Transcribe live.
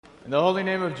In the holy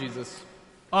name of Jesus.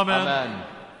 Amen. Amen.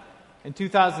 In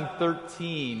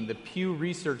 2013, the Pew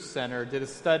Research Center did a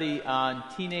study on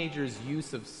teenagers'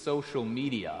 use of social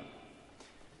media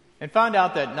and found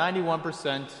out that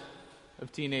 91%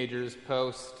 of teenagers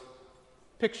post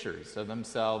pictures of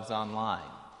themselves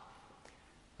online.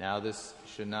 Now, this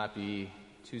should not be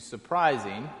too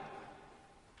surprising,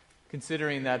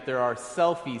 considering that there are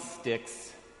selfie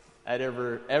sticks at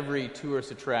every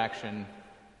tourist attraction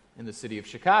in the city of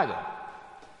Chicago.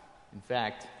 In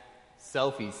fact,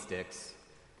 selfie sticks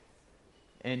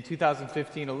in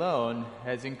 2015 alone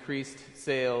has increased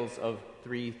sales of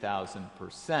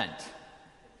 3,000%.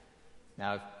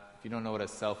 Now, if you don't know what a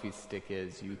selfie stick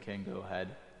is, you can go ahead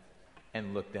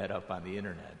and look that up on the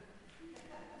internet.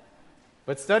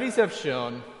 But studies have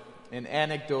shown, and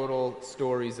anecdotal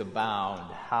stories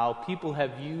abound, how people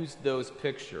have used those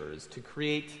pictures to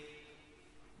create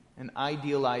an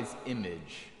idealized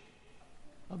image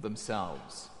of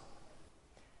themselves.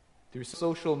 Through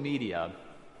social media,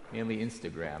 mainly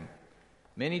Instagram,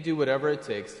 many do whatever it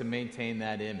takes to maintain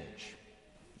that image,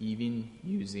 even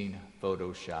using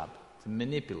Photoshop to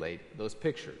manipulate those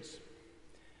pictures.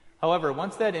 However,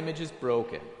 once that image is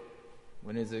broken,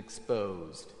 when it is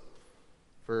exposed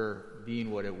for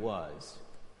being what it was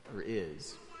or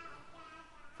is,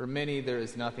 for many there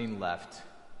is nothing left.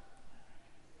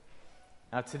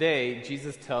 Now today,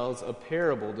 Jesus tells a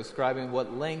parable describing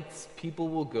what lengths people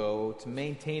will go to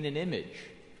maintain an image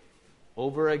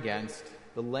over against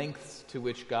the lengths to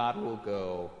which God will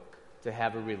go to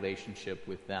have a relationship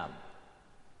with them.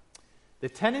 The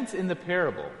tenants in the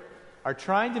parable are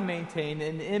trying to maintain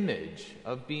an image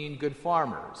of being good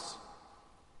farmers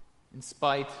in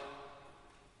spite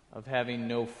of having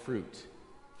no fruit.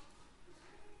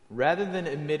 Rather than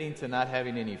admitting to not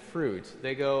having any fruit,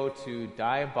 they go to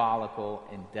diabolical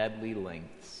and deadly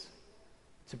lengths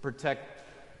to protect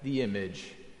the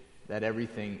image that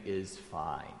everything is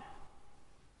fine.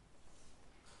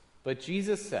 But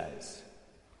Jesus says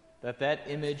that that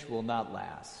image will not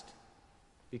last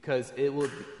because it will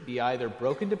be either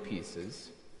broken to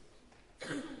pieces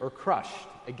or crushed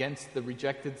against the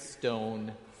rejected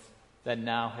stone that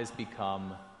now has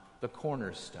become the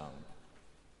cornerstone.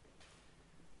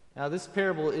 Now, this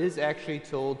parable is actually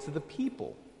told to the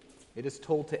people. It is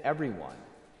told to everyone.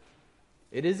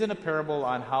 It isn't a parable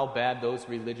on how bad those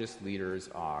religious leaders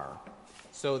are,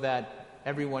 so that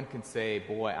everyone can say,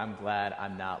 boy, I'm glad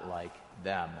I'm not like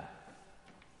them.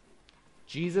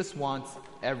 Jesus wants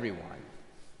everyone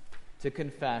to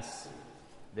confess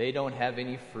they don't have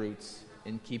any fruits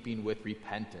in keeping with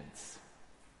repentance.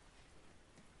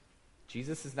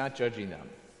 Jesus is not judging them,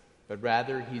 but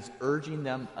rather he's urging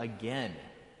them again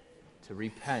to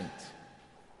repent.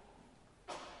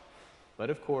 But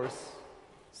of course,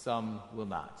 some will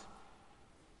not.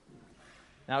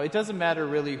 Now, it doesn't matter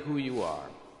really who you are.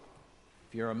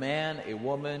 If you're a man, a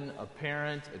woman, a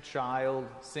parent, a child,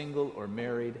 single or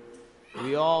married,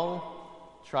 we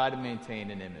all try to maintain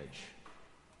an image.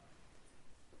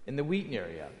 In the Wheaton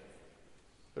area,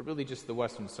 but really just the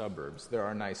western suburbs, there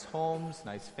are nice homes,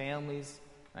 nice families,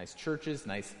 nice churches,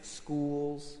 nice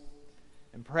schools.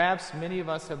 And perhaps many of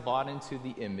us have bought into the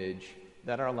image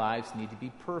that our lives need to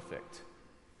be perfect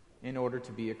in order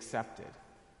to be accepted.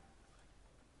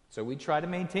 So we try to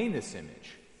maintain this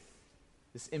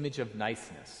image of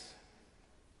niceness,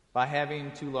 by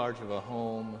having too large of a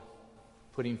home,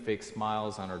 putting fake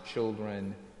smiles on our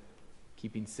children,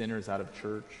 keeping sinners out of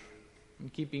church,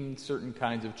 and keeping certain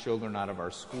kinds of children out of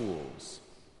our schools.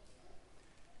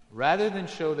 Rather than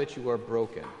show that you are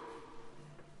broken,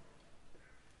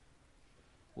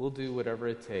 we'll do whatever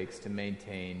it takes to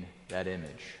maintain that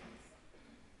image.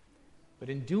 But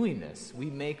in doing this, we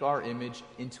make our image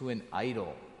into an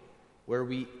idol, where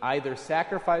we either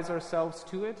sacrifice ourselves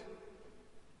to it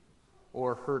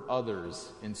or hurt others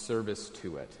in service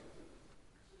to it.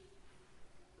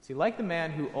 See, like the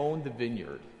man who owned the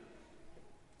vineyard,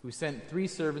 who sent 3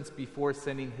 servants before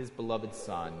sending his beloved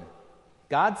son,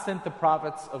 God sent the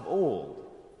prophets of old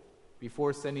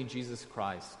before sending Jesus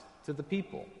Christ to the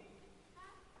people,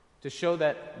 to show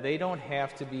that they don't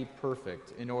have to be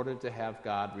perfect in order to have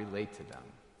God relate to them.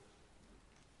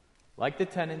 Like the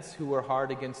tenants who were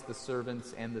hard against the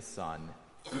servants and the son,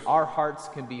 our hearts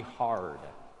can be hardened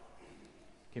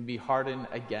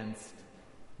against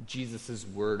Jesus'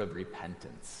 word of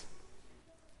repentance.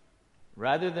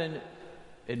 Rather than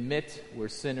admit we're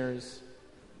sinners,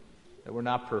 that we're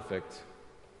not perfect,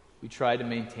 we try to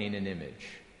maintain an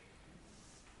image.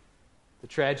 The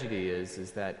tragedy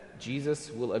is that Jesus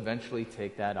will eventually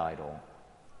take that idol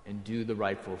and do the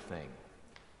rightful thing.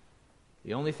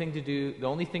 The only thing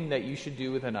that you should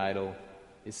do with an idol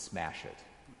is smash it.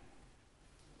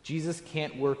 Jesus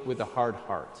can't work with a hard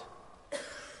heart,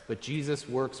 but Jesus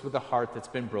works with a heart that's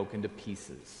been broken to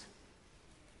pieces.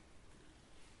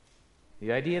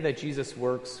 The idea that Jesus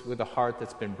works with a heart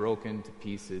that's been broken to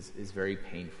pieces is very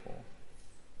painful.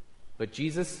 But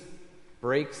Jesus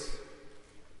breaks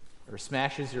or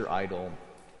smashes your idol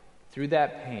through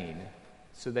that pain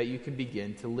so that you can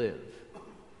begin to live.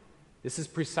 This is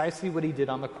precisely what he did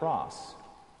on the cross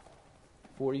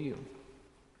for you.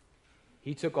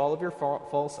 He took all of your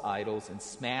false idols and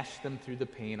smashed them through the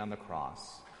pain on the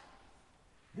cross.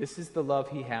 This is the love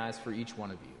he has for each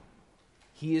one of you.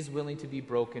 He is willing to be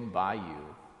broken by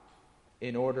you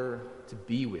in order to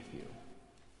be with you.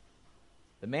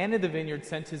 The man in the vineyard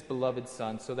sent his beloved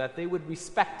son so that they would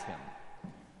respect him.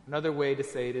 Another way to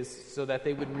say it is so that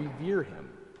they would revere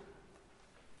him.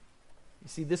 You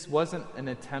see, this wasn't an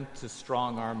attempt to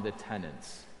strong-arm the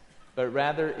tenants, but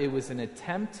rather it was an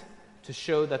attempt to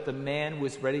show that the man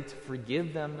was ready to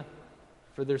forgive them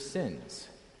for their sins.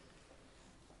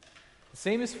 The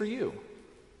same is for you.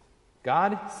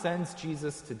 God sends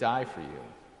Jesus to die for you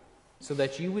so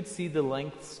that you would see the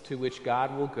lengths to which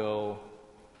God will go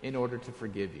in order to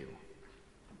forgive you.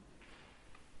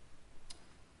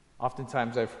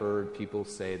 Oftentimes I've heard people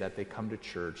say that they come to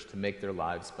church to make their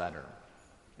lives better,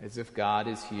 as if God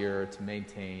is here to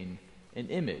maintain an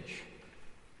image.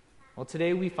 Well,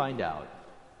 today we find out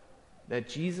that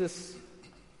Jesus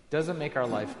doesn't make our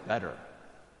life better,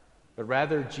 but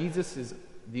rather Jesus is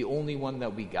the only one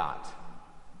that we got.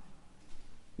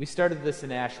 We started this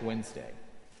in Ash Wednesday,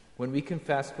 when we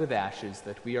confessed with ashes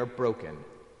that we are broken,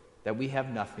 that we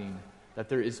have nothing, that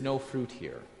there is no fruit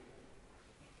here.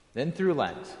 Then through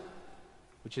Lent,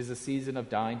 which is a season of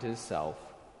dying to self,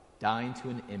 dying to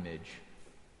an image,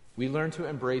 we learn to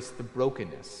embrace the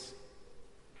brokenness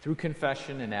through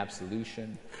confession and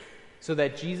absolution, so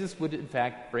that Jesus would in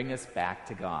fact bring us back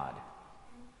to God.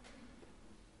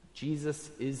 Jesus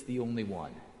is the only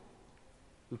one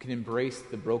who can embrace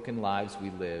the broken lives we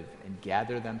live and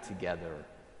gather them together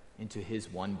into his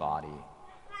one body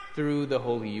through the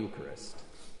Holy Eucharist.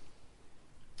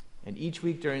 And each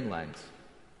week during Lent,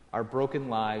 our broken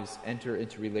lives enter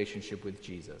into relationship with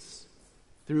Jesus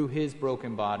through his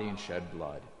broken body and shed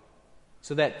blood,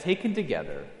 so that taken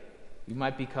together, we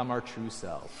might become our true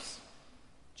selves,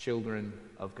 children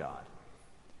of God.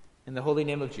 In the holy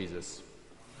name of Jesus,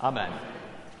 amen.